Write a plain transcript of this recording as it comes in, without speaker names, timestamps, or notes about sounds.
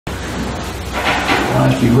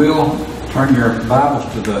If you will, turn your Bibles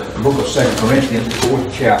to the book of 2 Corinthians, the 4th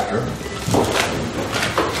chapter.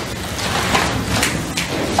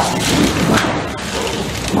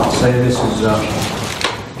 I'll say this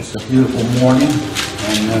is a beautiful morning,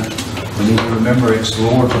 and we need to remember it's the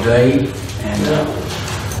Lord's day, and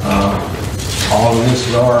all of this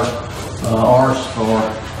is ours for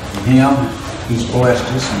Him. He's blessed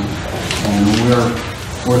us, and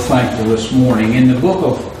we're thankful this morning. In the book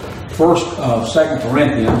of 2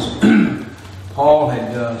 Corinthians, Paul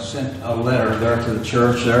had sent a letter there to the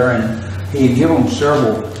church there, and he had given them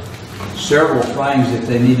several things that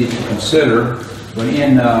they needed to consider. But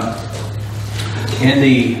in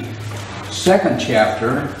the second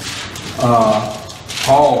chapter,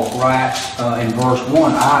 Paul writes in verse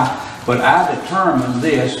 1, But I determined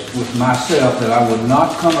this with myself, that I would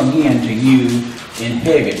not come again to you in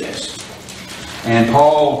heaviness. And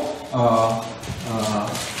Paul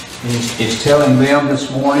is telling them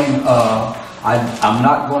this morning, I'm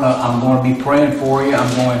going to be praying for you.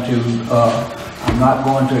 I'm not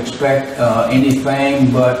going to expect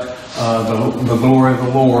anything but the glory of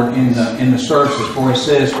the Lord in the services. For it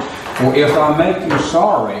says, For if I make you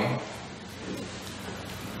sorry,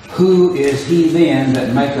 who is he then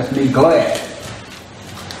that maketh me glad?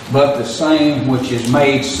 But the same which is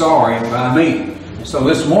made sorry by me. So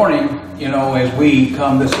this morning, as we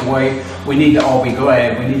come this way, we need to all be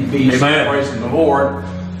glad. We need to be praising the Lord.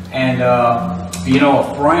 And, a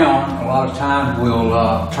frown, a lot of times, will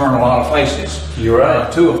turn a lot of faces. You're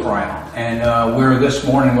right. To a frown. And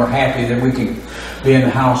we're happy that we can be in the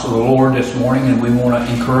house of the Lord this morning. And we want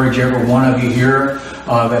to encourage every one of you here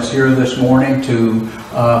that's here this morning to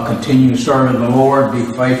continue serving the Lord, be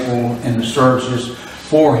faithful in the services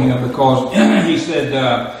for Him. Because He said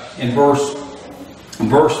in verse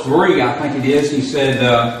 3, I think it is, He said,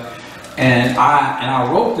 and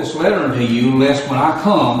I wrote this letter unto you, lest when I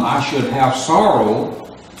come I should have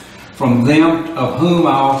sorrow from them of whom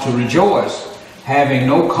I ought to rejoice, having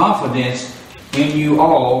no confidence in you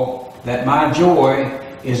all, that my joy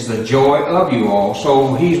is the joy of you all.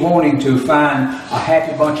 So he's wanting to find a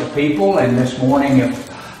happy bunch of people, and this morning, if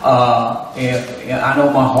I know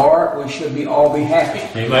my heart, we should all be happy.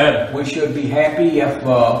 Amen. We should be happy if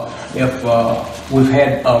we've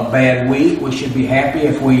had a bad week. We should be happy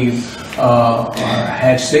if we've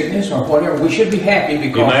had sickness or whatever. We should be happy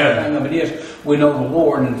because the thing of it is, we know the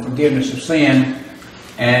Lord and the forgiveness of sin.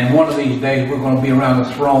 And one of these days we're going to be around the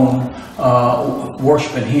throne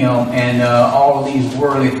worshiping Him, and all of these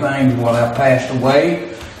worldly things will have passed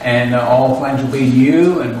away, and all things will be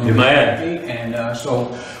new, and we'll be happy. And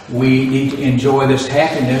so we need to enjoy this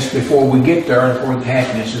happiness before we get there, where the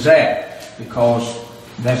happiness is at, because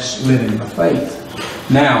that's living by faith.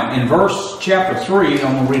 Now, in chapter 3,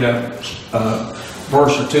 I'm going to read a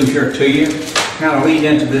verse or two here to you, kind of lead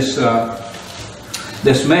into this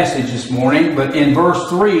message this morning. But in verse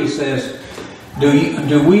 3 it says, Do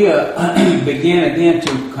we begin again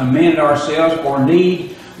to commend ourselves, or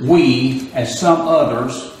need we, as some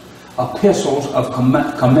others, epistles of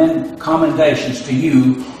commendations to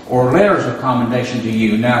you, or letters of commendation to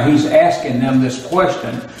you? Now he's asking them this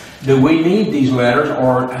question. Do we need these letters,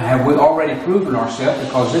 or have we already proven ourselves?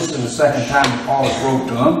 Because this is the second time Paul has wrote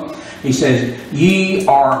to them. He says, Ye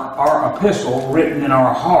are our epistle, written in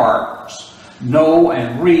our hearts, know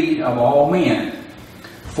and read of all men.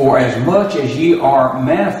 For as much as ye are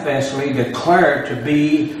manifestly declared to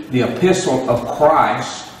be the epistle of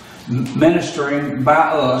Christ, ministering by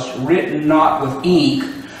us, written not with ink,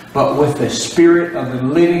 but with the Spirit of the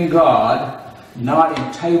living God, not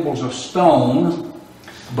in tables of stone,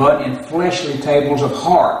 but in fleshly tables of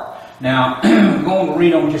heart. Now, I'm going to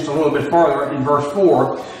read on just a little bit further in verse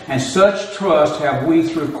 4. And such trust have we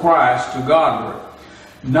through Christ to Godward.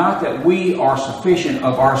 Not that we are sufficient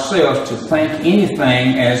of ourselves to think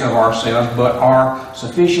anything as of ourselves, but our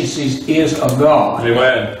sufficiency is of God.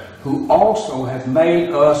 Amen. Who also hath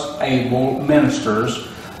made us able ministers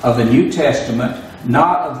of the New Testament,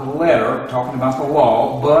 not of the letter, talking about the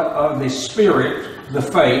law, but of the Spirit, the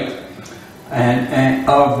faith, and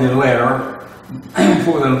of the letter.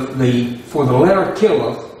 For the letter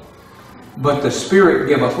killeth, but the Spirit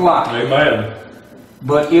giveth life. Amen.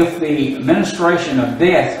 But if the ministration of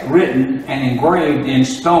death, written and engraved in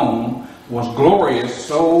stone, was glorious,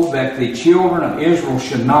 so that the children of Israel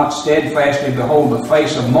should not steadfastly behold the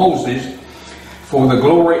face of Moses for the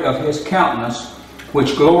glory of his countenance,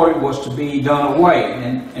 which glory was to be done away.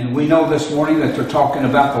 And we know this morning that they're talking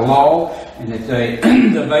about the law, and that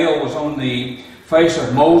the veil was on the face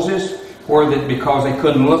of Moses, because they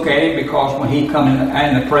couldn't look at him, because when he come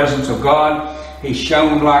in the presence of God, he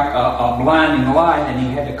shone like a blinding light, and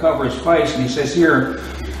he had to cover his face. And he says here,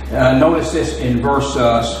 notice this in verse,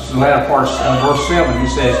 the latter part of verse 7, he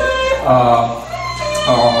says,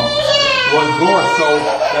 was glorious, so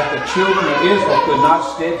that the children of Israel could not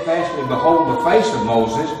steadfastly behold the face of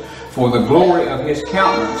Moses for the glory of his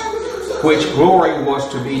countenance, which glory was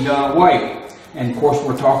to be done away. And of course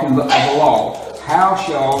we're talking of the law. How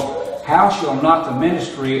shall not the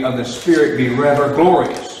ministry of the Spirit be rather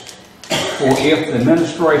glorious? For if the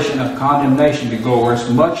ministration of condemnation be glorious,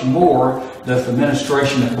 much more does the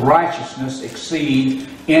ministration of righteousness exceed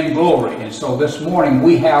in glory. And so this morning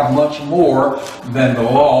we have much more than the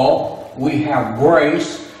law. We have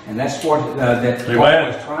grace, and that's what that Paul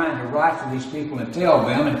is trying to write to these people and tell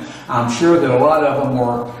them. And I'm sure that a lot of them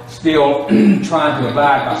are still trying to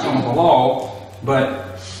abide by some of the law.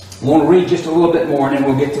 But I want to read just a little bit more, and then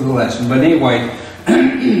we'll get to the lesson. But anyway,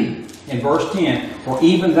 in verse 10, for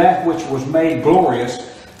even that which was made glorious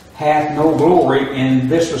hath no glory in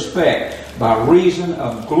this respect, by reason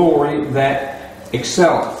of glory that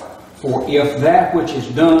excelleth. For if that which is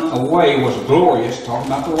done away was glorious,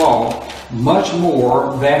 talking about the law, much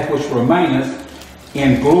more that which remaineth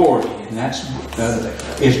in glory, and that's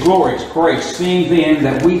is glorious grace. Seeing then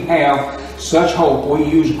that we have such hope, we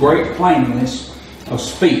use great plainness of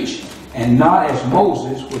speech, and not as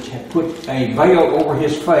Moses, which had put a veil over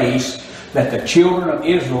his face, that the children of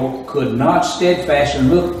Israel could not steadfastly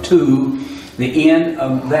look to the end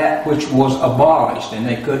of that which was abolished, and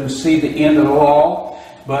they couldn't see the end of the law,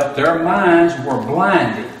 but their minds were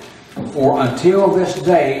blinded. For until this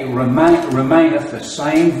day remaineth the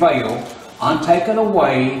same veil untaken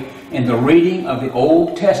away in the reading of the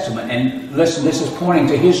Old Testament. And listen, this is pointing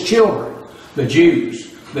to his children, the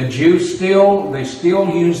Jews. The Jews still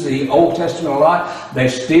use the Old Testament a lot. They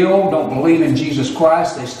still don't believe in Jesus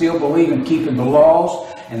Christ. They still believe in keeping the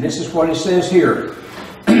laws. And this is what it says here.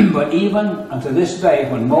 But even unto this day,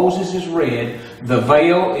 when Moses is read, the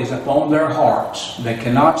veil is upon their hearts. They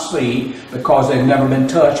cannot see because they've never been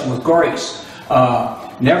touched with grace.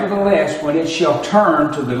 Nevertheless, when it shall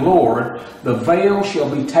turn to the Lord, the veil shall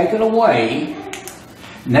be taken away.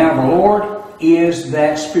 Now the Lord is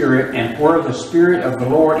that Spirit, and where the Spirit of the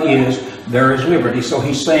Lord is, there is liberty. So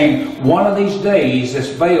he's saying one of these days this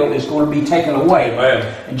veil is going to be taken away. Amen.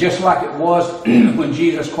 And just like it was when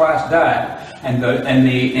Jesus Christ died, and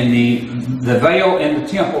the veil in the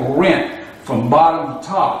temple rent from bottom to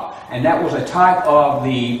top, and that was a type of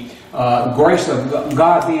the grace of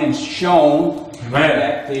God being shown. Amen.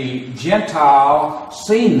 That the Gentile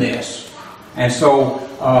seen this, and so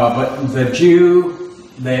but the Jew,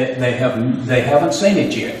 they haven't seen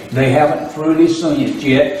it yet. They haven't truly seen it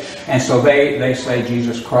yet, and so they say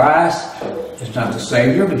Jesus Christ is not the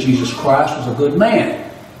Savior, but Jesus Christ was a good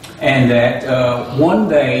man, and that one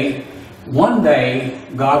day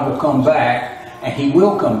God will come back, and He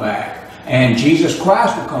will come back, and Jesus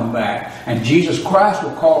Christ will come back, and Jesus Christ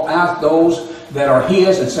will call out those that are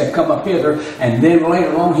His and say, come up hither, and then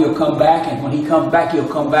later on He'll come back, and when He comes back, He'll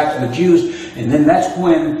come back to the Jews, and then that's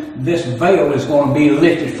when this veil is going to be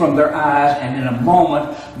lifted from their eyes, and in a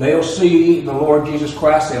moment they'll see the Lord Jesus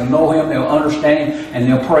Christ, they'll know Him, they'll understand Him, and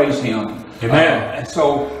they'll praise Him. Amen. And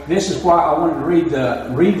so this is why I wanted to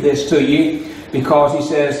read this to you, because he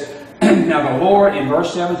says, now the Lord, in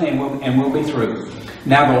verse 17, and we'll be through.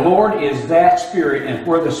 Now the Lord is that Spirit, and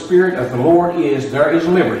where the Spirit of the Lord is, there is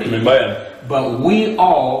liberty. Amen. But we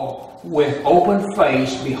all, with open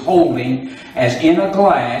face, beholding, as in a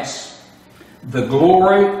glass, the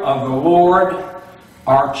glory of the Lord,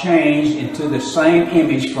 are changed into the same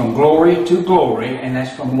image from glory to glory, and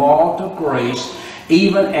that's from law to grace,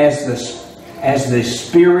 even as the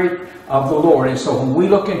Spirit of the Lord. And so when we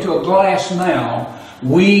look into a glass now,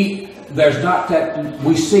 there's not that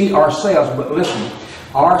we see ourselves, but listen,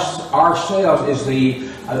 ourselves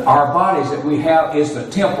is our bodies that we have is the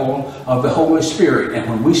temple of the Holy Spirit, and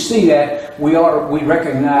when we see that, we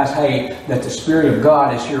recognize, hey, that the Spirit of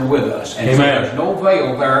God is here with us, and so there's no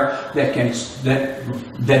veil there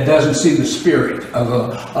that doesn't see the Spirit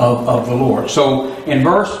of the Lord. So in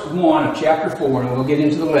verse 1 of chapter 4, and we'll get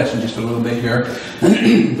into the lesson just a little bit here.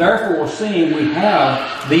 Therefore, seeing we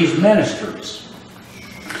have these ministries,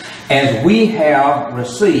 as we have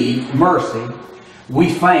received mercy, we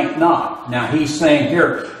faint not. Now he's saying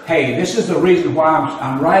here, hey, this is the reason why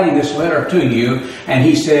I'm writing this letter to you. And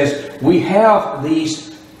he says, we have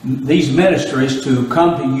these ministries to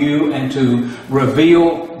come to you and to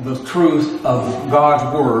reveal the truth of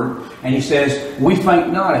God's Word. And he says, we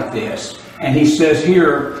faint not at this. And he says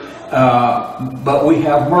here, but we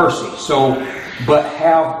have mercy. So, but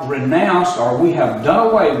have renounced, or we have done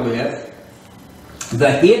away with,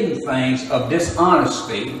 the hidden things of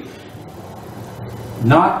dishonesty,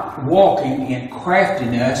 not walking in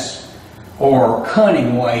craftiness or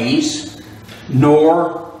cunning ways,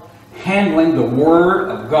 nor handling the word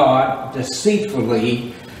of God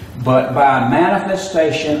deceitfully, but by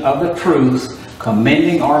manifestation of the truth,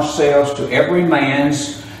 commending ourselves to every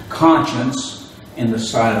man's conscience in the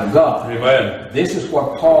sight of God. Amen. This is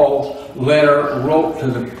what Paul's letter wrote to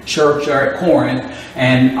the church there at Corinth,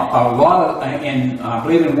 and a lot of, and I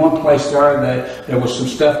believe in one place there was some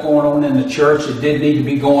stuff going on in the church that didn't need to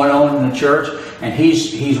be going on in the church, and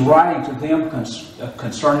he's writing to them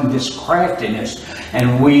concerning this craftiness.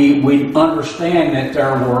 And we understand that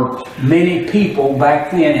there were many people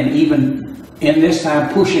back then, and even in this time,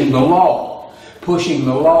 pushing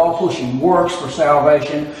works for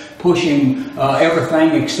salvation, pushing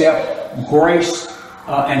everything except grace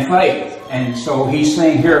and faith. And so he's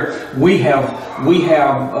saying here, we have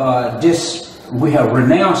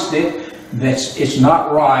renounced it. It's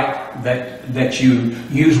not right that you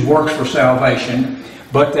use works for salvation,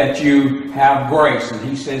 but that you have grace. And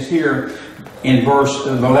he says here in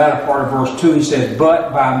the latter part of verse 2, he says,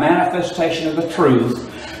 but by manifestation of the truth,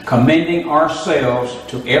 commending ourselves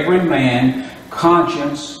to every man's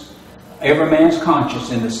conscience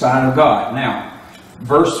in the sight of God. Now,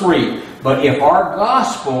 verse 3, but if our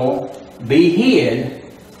gospel be hid,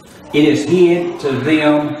 it is hid to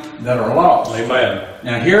them that are lost. Amen.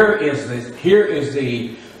 Now here is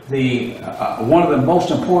the one of the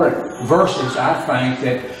most important verses, I think,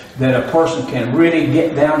 that a person can really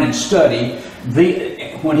get down and study.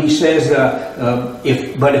 When he says,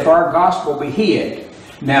 but if our gospel be hid.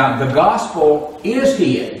 Now the gospel is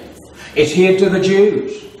hid. It's hid to the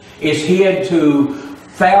Jews. It's hid to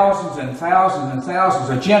thousands and thousands and thousands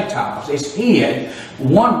of Gentiles. It's hid.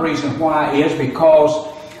 One reason why is because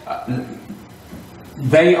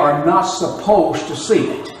they are not supposed to see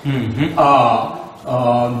it. Mm-hmm.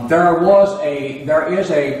 There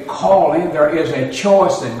is a calling, there is a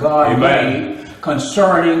choice that God made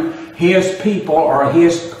concerning His people or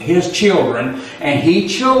His children, and He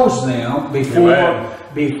chose them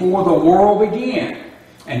before the world began.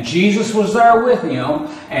 And Jesus was there with him,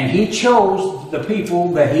 and he chose the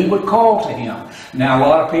people that he would call to him. Now, a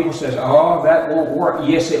lot of people say, oh, that won't work.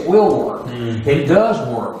 Yes, it will work. Mm-hmm. It does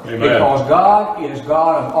work. Amen. Because God is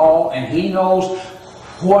God of all, and He knows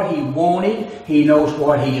what He wanted. He knows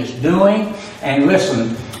what He is doing. And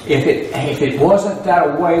listen, if it wasn't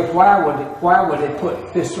that way, why would it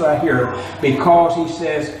put this right here? Because He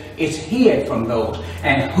says it's hid from those.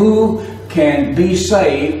 And who can be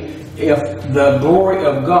saved if the glory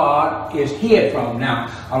of God is hid from them? Now,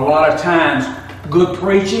 a lot of times, good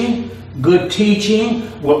preaching, good teaching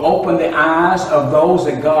will open the eyes of those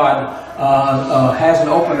that God hasn't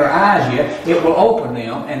opened their eyes yet. It will open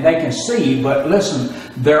them and they can see. But listen,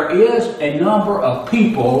 there is a number of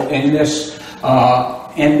people in this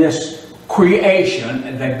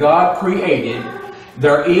creation that God created.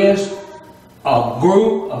 There is a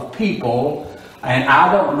group of people, and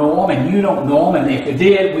I don't know them, and you don't know them, and if it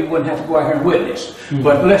did, we wouldn't have to go out here and witness. Mm-hmm.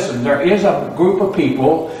 But listen, there is a group of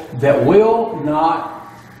people that will not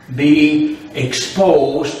be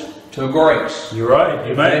exposed to grace. You're right.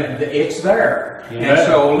 Amen. It's there. Amen. And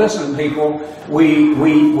so, listen, people, when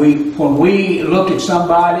we look at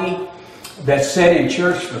somebody that sat in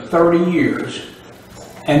church for 30 years,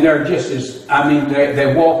 and they're just as,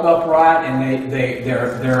 they walk upright, and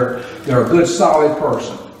they're a good, solid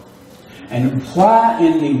person. And why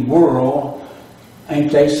in the world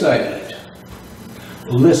ain't they saved?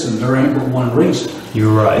 Listen, there ain't but one reason.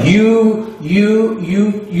 You're right. You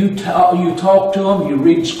talk to them, you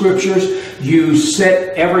read scriptures, you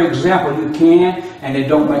set every example you can, and it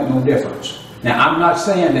don't make no difference. Now, I'm not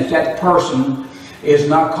saying that person is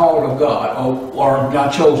not called of God or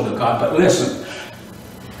not chosen of God, but listen,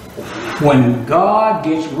 when God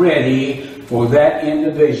gets ready for that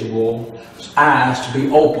individual's eyes to be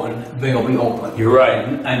open, they'll be open. You're right.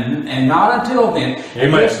 And not until then.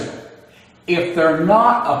 Amen. Listen, if they're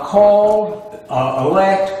not a called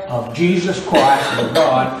elect of Jesus Christ or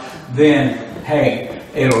God, then, hey,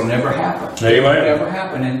 it'll never happen. Amen. It'll never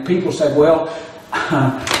happen. And people say, well,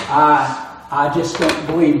 I just don't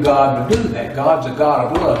believe God will do that. God's a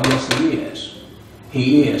God of love. Yes, He is.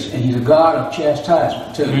 He is. And He's a God of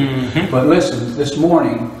chastisement, too. Mm-hmm. But listen, this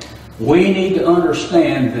morning, we need to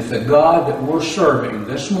understand that the God that we're serving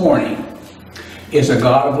this morning is a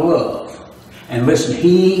God of love. And listen,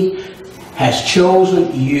 He has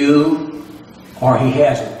chosen you or He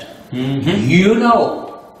hasn't. Mm-hmm. You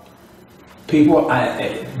know,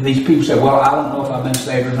 these people say, well, I don't know if I've been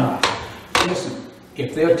saved or not. Listen,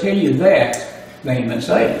 if they'll tell you that, they ain't been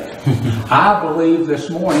saved. I believe this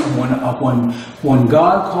morning when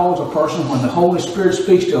God calls a person, when the Holy Spirit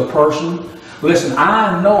speaks to a person, listen,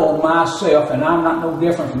 I know myself, and I'm not no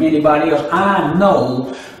different from anybody else. I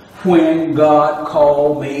know when God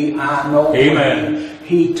called me. I know when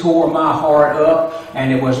He tore my heart up,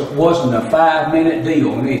 and it wasn't a 5-minute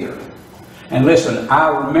deal neither. And listen, I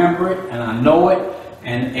remember it, and I know it.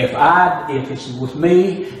 And if it's with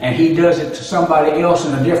me, and He does it to somebody else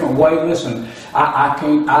in a different way, listen, I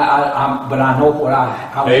can't. But I know what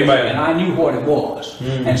I Amen. And I knew what it was.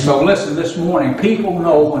 And so, listen, this morning, people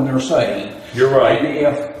know when they're saved. You're right. And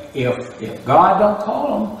if God don't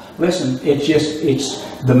call them, listen, it's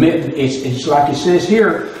like it says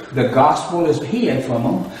here, the gospel is hid from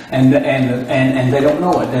them, and they don't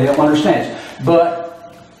know it, they don't understand it.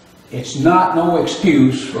 But it's not no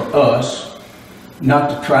excuse for us not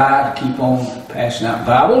to try to keep on passing out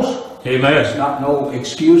Bibles. Amen. It's not no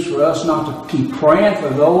excuse for us not to keep praying for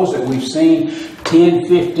those that we've seen 10,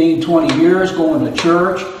 15, 20 years going to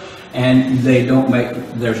church, and they don't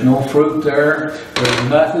there's no fruit there. There's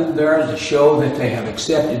nothing there to show that they have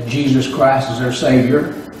accepted Jesus Christ as their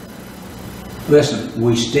Savior. Listen,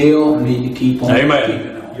 we still need to keep on keeping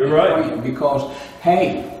on. You're right. Because,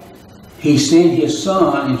 hey, He sent His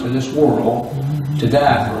Son into this world to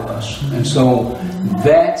die for us. And so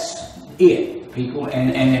that's it, people.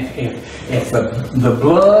 And if the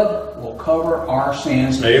blood will cover our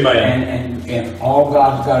sins, and if all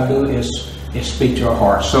God's got to do is speak to our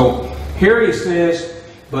hearts. So here he says,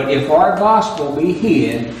 but if our gospel be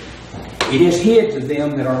hid, it is hid to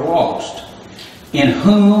them that are lost, in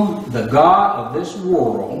whom the God of this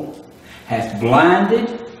world hath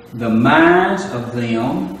blinded the minds of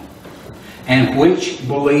them, and which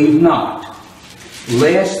believe not,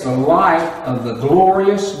 lest the light of the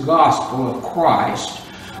glorious gospel of Christ,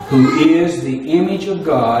 who is the image of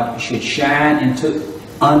God, should shine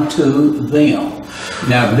unto them.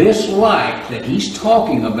 Now this light that he's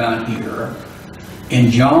talking about here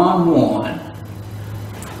in John 1,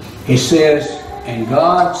 he says, and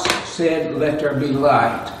God said, let there be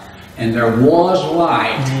light, and there was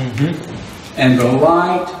light, and the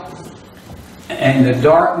light and the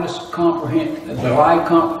darkness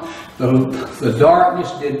the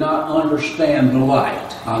darkness did not understand the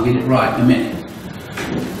light. I'll get it right in a minute.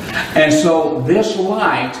 And so this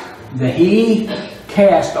light that he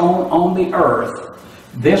cast on the earth,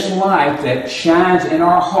 this light that shines in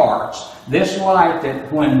our hearts, this light that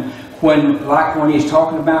when he's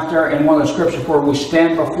talking about there in one of the scriptures where we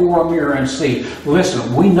stand before a mirror and see,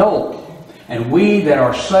 listen, we know, and we that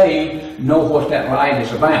are saved know what that light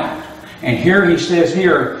is about. And here he says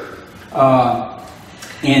here,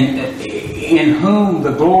 in whom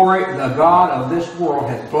the God of this world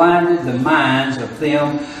hath blinded the minds of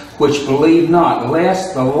them which believe not,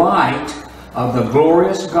 lest the light of the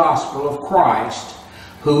glorious gospel of Christ,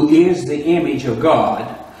 who is the image of God,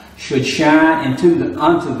 should shine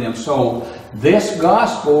unto them. So this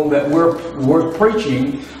gospel that we're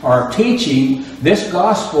preaching or teaching, this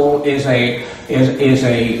gospel is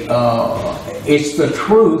it's the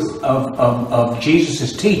truth of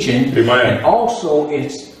Jesus' teaching. Amen. And also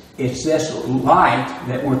it's this light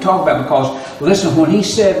that we're talking about, because listen, when he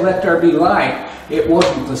said let there be light, it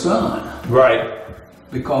wasn't the sun. Right.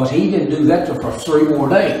 Because he didn't do that for 3 more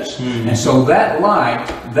days. And so that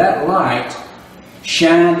light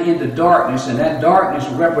shined into darkness, and that darkness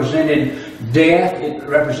represented death, it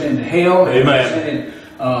represented hell, it represented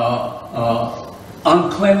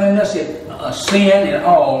uncleanliness, sin and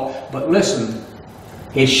all. But listen,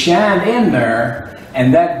 it shined in there,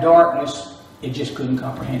 and that darkness, it just couldn't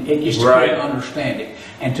comprehend it. It just couldn't understand it.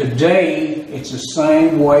 And today, it's the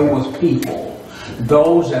same way with people.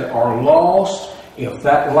 Those that are lost, if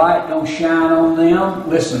that light don't shine on them,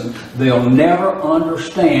 listen, they'll never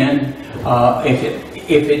understand.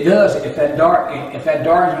 If that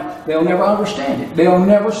darkness, they'll never understand it. They'll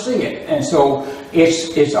never see it. And so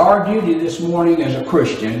it's our duty this morning as a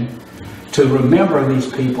Christian to remember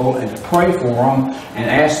these people and to pray for them and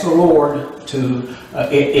ask the Lord to,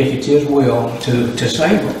 if it's His will, to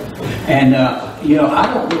save them. And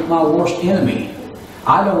I don't want my worst enemy.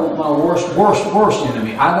 I don't want my worst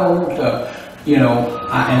enemy. I don't want to.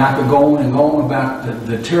 And I could go on and go on about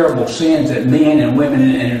the terrible sins that men and women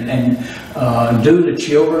and do to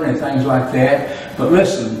children and things like that. But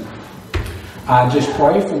listen, I just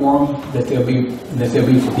pray for them that they'll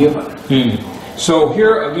be forgiven. So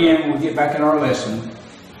here again, we get back in our lesson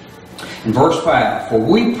in verse 5. For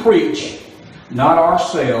we preach not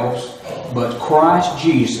ourselves, but Christ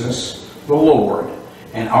Jesus the Lord,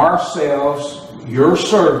 and ourselves your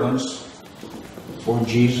servants for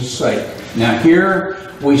Jesus' sake. Now here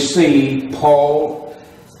we see Paul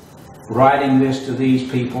writing this to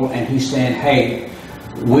these people, and he's saying, hey,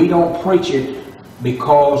 we don't preach it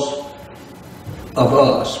because of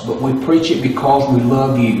us, but we preach it because we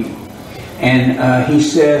love you. And he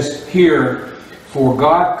says here, for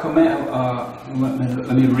God command,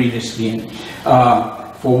 let me read this again.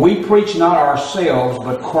 For we preach not ourselves,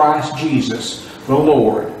 but Christ Jesus, the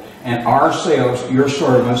Lord, and ourselves your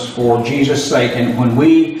servants for Jesus' sake. And when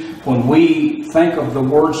we think of the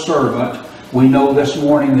word servant, we know this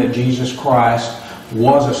morning that Jesus Christ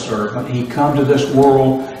was a servant. He come to this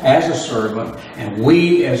world as a servant, and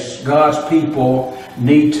we as God's people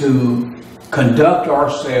need to conduct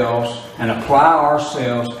ourselves and apply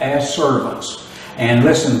ourselves as servants. And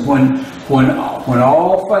listen, when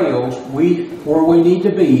all fails, where we need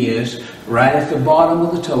to be is right at the bottom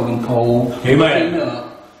of the totem pole. Amen.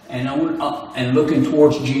 Looking up and looking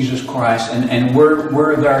towards Jesus Christ, and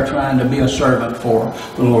we're there trying to be a servant for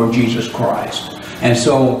the Lord Jesus Christ. And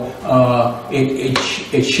so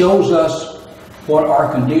it shows us what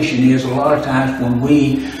our condition is a lot of times when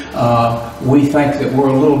we think that we're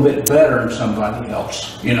a little bit better than somebody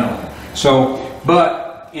else, you know. So,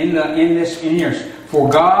 but in here, for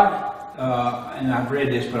God, and I've read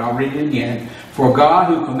this, but I'll read it again. For God,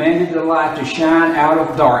 who commanded the light to shine out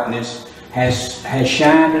of darkness, has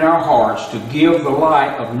shined in our hearts to give the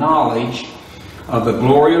light of knowledge of the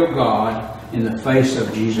glory of God in the face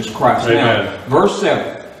of Jesus Christ. Amen. Now, verse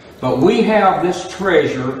 7. But we have this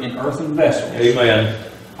treasure in earthen vessels. Amen.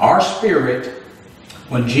 Our spirit,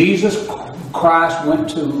 when Jesus Christ went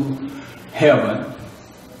to heaven,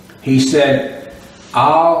 he said,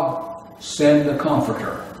 I'll send the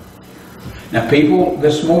Comforter. Now people,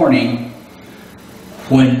 this morning,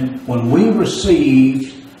 when we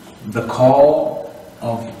received the call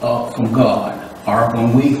from God, or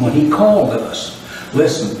when he called us,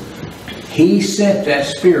 listen, he sent that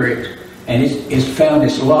spirit, and it's found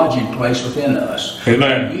its lodging place within us.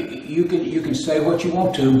 Amen. You can say what you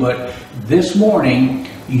want to, but this morning,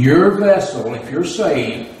 your vessel, if you're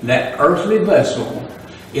saved, that earthly vessel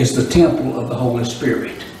is the temple of the Holy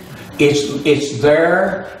Spirit. It's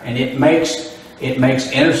there, and it makes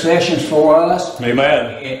intercessions for us.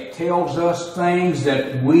 Amen. It tells us things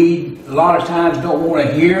that we a lot of times don't want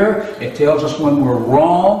to hear. It tells us when we're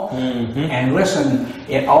wrong. Mm-hmm. And listen,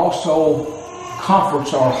 it also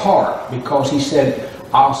comforts our heart, because he said,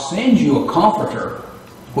 I'll send you a comforter,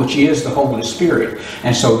 which is the Holy Spirit.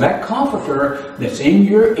 And so that comforter that's in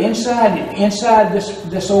your inside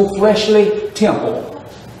this old fleshly temple,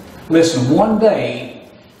 listen, one day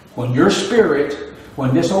when your spirit,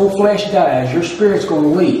 when this old flesh dies, your spirit's going to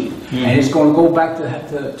leave. Mm-hmm. And it's going to go back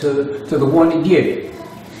to the one that gave it.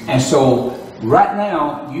 And so right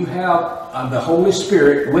now you have the Holy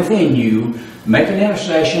Spirit within you, making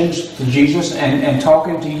intercessions to Jesus and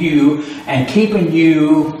talking to you and keeping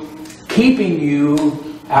you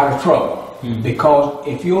out of trouble. Mm-hmm. Because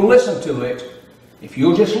if you'll listen to it, if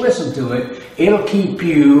you'll just listen to it, it'll keep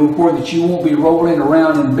you where that you won't be rolling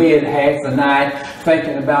around in bed half the night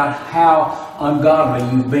thinking about how ungodly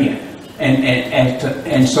you've been.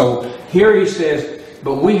 And so here he says,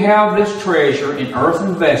 but we have this treasure in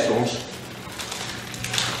earthen vessels,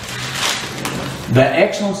 that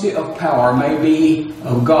excellency of power may be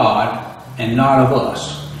of God and not of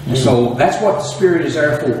us. Mm-hmm. So that's what the Spirit is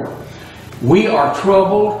there for. We are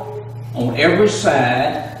troubled on every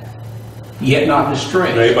side, yet not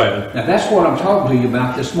distressed. Amen. Now that's what I'm talking to you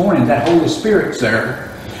about this morning. That Holy Spirit's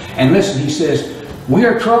there. And listen, he says, we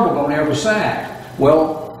are troubled on every side.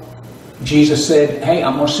 Well, Jesus said, hey,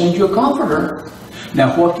 I'm going to send you a comforter.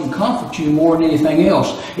 Now what can comfort you more than anything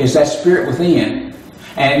else is that Spirit within.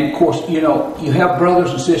 And of course, you know, you have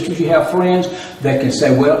brothers and sisters, you have friends that can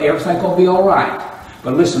say, well, everything's going to be all right.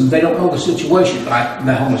 But listen, they don't know the situation like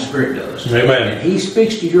the Holy Spirit does. Amen. And he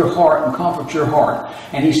speaks to your heart and comforts your heart.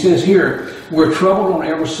 And he says here, we're troubled on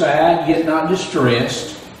every side, yet not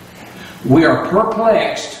distressed. We are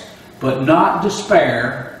perplexed, but not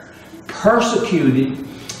despair. Persecuted,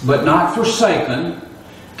 but not forsaken.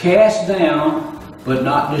 Cast down, but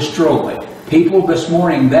not destroyed. People, this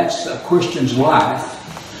morning, that's a Christian's life.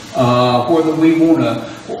 Whether we want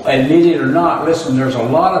to admit it or not, listen, there's a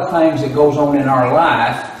lot of things that goes on in our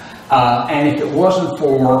life, and if it wasn't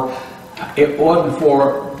for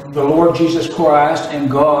the Lord Jesus Christ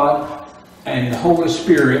and God and the Holy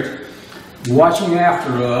Spirit watching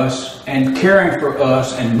after us and caring for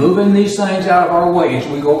us and moving these things out of our way as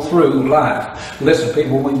we go through life, listen,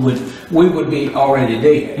 people, we would be already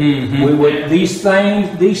dead. Mm-hmm. We would. These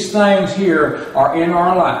things here are in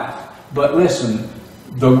our life, but listen.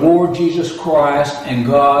 The Lord Jesus Christ and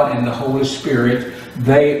God and the Holy Spirit,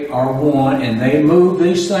 they are one, and they move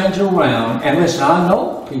these things around. And listen, I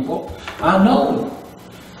know people, I know.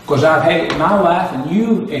 Because I've had it in my life, and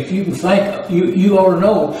you, if you can think, you ought to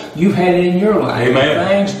know, you've had it in your life.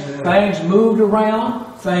 Amen. Things moved around,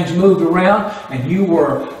 and you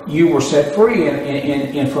were set free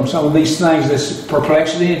and from some of these things, this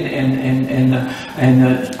perplexity and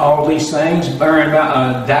all these things, bearing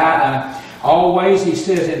about, always, he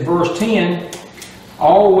says in verse 10,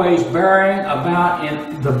 always bearing about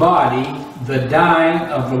in the body the dying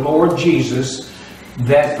of the Lord Jesus,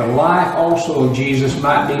 that the life also of Jesus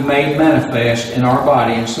might be made manifest in our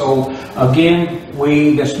body. And so, again,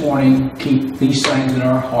 we this morning keep these things in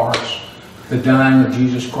our hearts, the dying of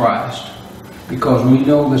Jesus Christ, because we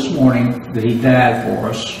know this morning that He died for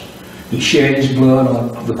us. He shed His blood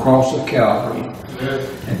on the cross of Calvary.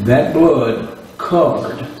 And that blood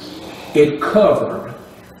covered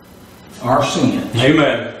our sins.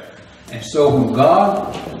 Amen. And so when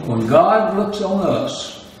God looks on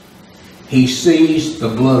us, He sees the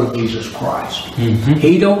blood of Jesus Christ. Mm-hmm.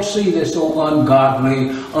 He don't see this old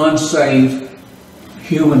ungodly, unsaved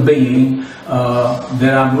human being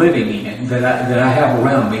that I'm living in, that I have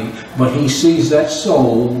around me. But He sees that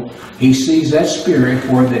soul. He sees that spirit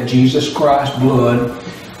where that Jesus Christ's blood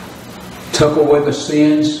took away the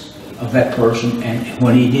sins of that person. And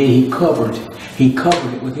when He did, He covered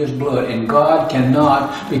it with His blood. And God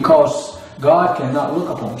cannot, because God cannot look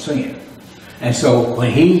upon sin. And so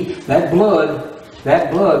when that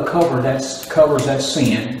blood covers that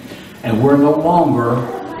sin, and we're no longer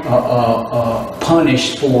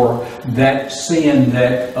punished for that sin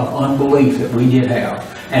of unbelief that we did have,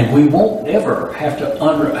 and we won't ever have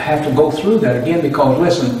to go through that again, because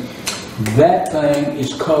listen, that thing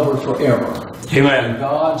is covered forever. Amen.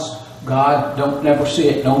 God don't never see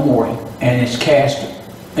it no more, and it's cast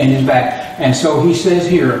in His back. And so He says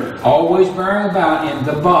here, always bearing about in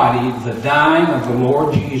the body the dying of the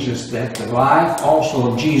Lord Jesus, that the life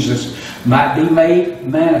also of Jesus might be made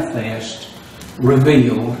manifest,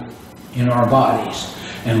 revealed in our bodies.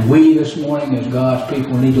 And we this morning as God's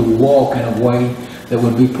people need to walk in a way that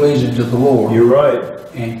would be pleasing to the Lord. You're right.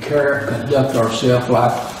 And conduct ourselves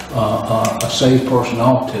like a saved person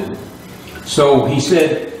ought to. So He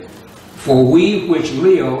said, for we which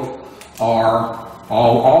live are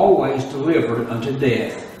always delivered unto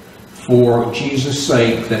death for Jesus'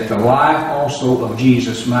 sake, that the life also of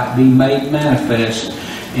Jesus might be made manifest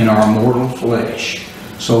in our mortal flesh.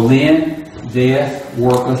 So then death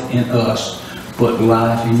worketh in us, but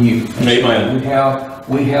life in you. And Amen. So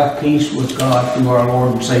we have peace with God through our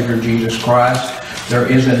Lord and Savior Jesus Christ. There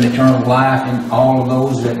is an eternal life in all of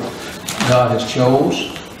those that God has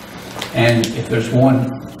chose. And if there's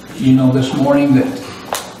one, this morning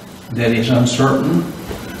that is uncertain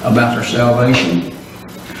about their salvation,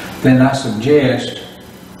 then I suggest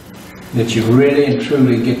that you really and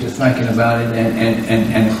truly get to thinking about it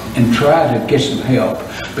and try to get some help.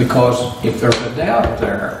 Because if there's a doubt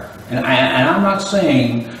there, and I'm not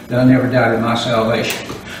saying that I never doubted my salvation,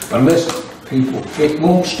 but listen, people, it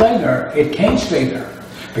won't stay there. It can't stay there,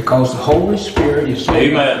 because the Holy Spirit is there.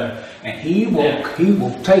 Amen. And He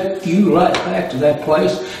will take you right back to that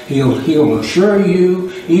place. He'll assure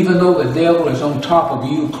you, even though the devil is on top of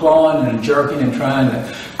you, clawing and jerking and trying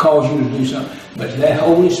to cause you to do something. But that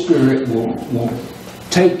Holy Spirit will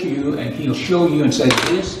take you, and He'll show you and say,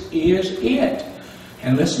 this is it.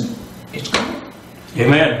 And listen, it's coming.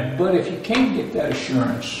 Amen. But if you can't get that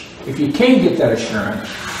assurance,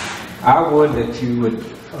 I would that you would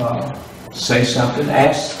say something,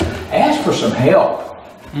 ask for some help.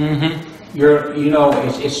 Mm-hmm.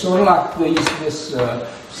 It's sort of like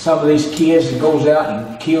some of these kids that goes out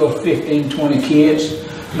and kill 15, 20 kids.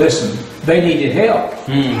 Listen, they needed help.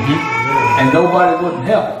 Mm-hmm. And nobody wouldn't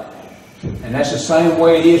help them. And that's the same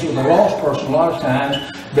way it is with a lost person. A lot of times,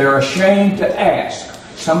 they're ashamed to ask.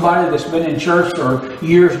 Somebody that's been in church for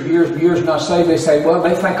years and years and years not saved, they say, well,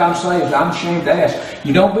 they think I'm saved. I'm ashamed to ask.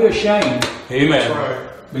 You don't be ashamed. Amen. Right.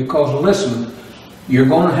 Because listen, you're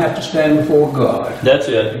going to have to stand before God. That's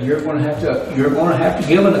it. You're going to have to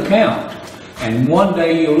give an account. And one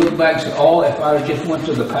day you'll look back and say, oh, if I just went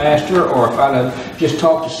to the pastor, or if I'd have just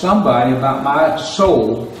talked to somebody about my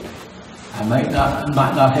soul, I might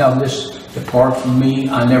not have this depart from me.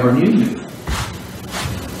 I never knew you.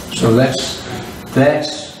 So that's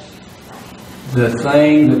the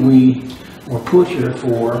thing that we were put here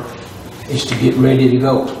for, is to get ready to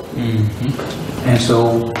go. Mm-hmm. And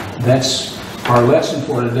so that's our lesson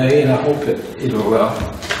for today, and I hope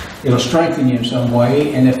it'll strengthen you in some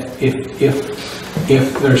way. And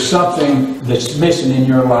if there's something that's missing in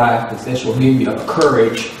your life, that this will give you a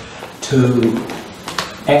courage to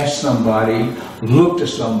ask somebody, look to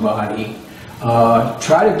somebody,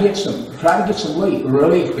 try to get some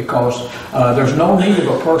relief, because there's no need of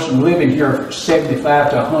a person living here for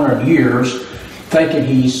 75 to 100 years thinking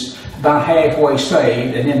he's about halfway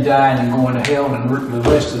saved and then dying and going to hell and the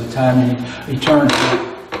rest of the time in eternity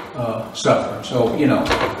suffering. So, you know,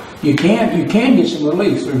 you can get some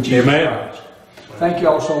relief through Jesus Amen. Christ. Thank you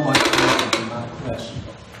all so much for listening to my lesson.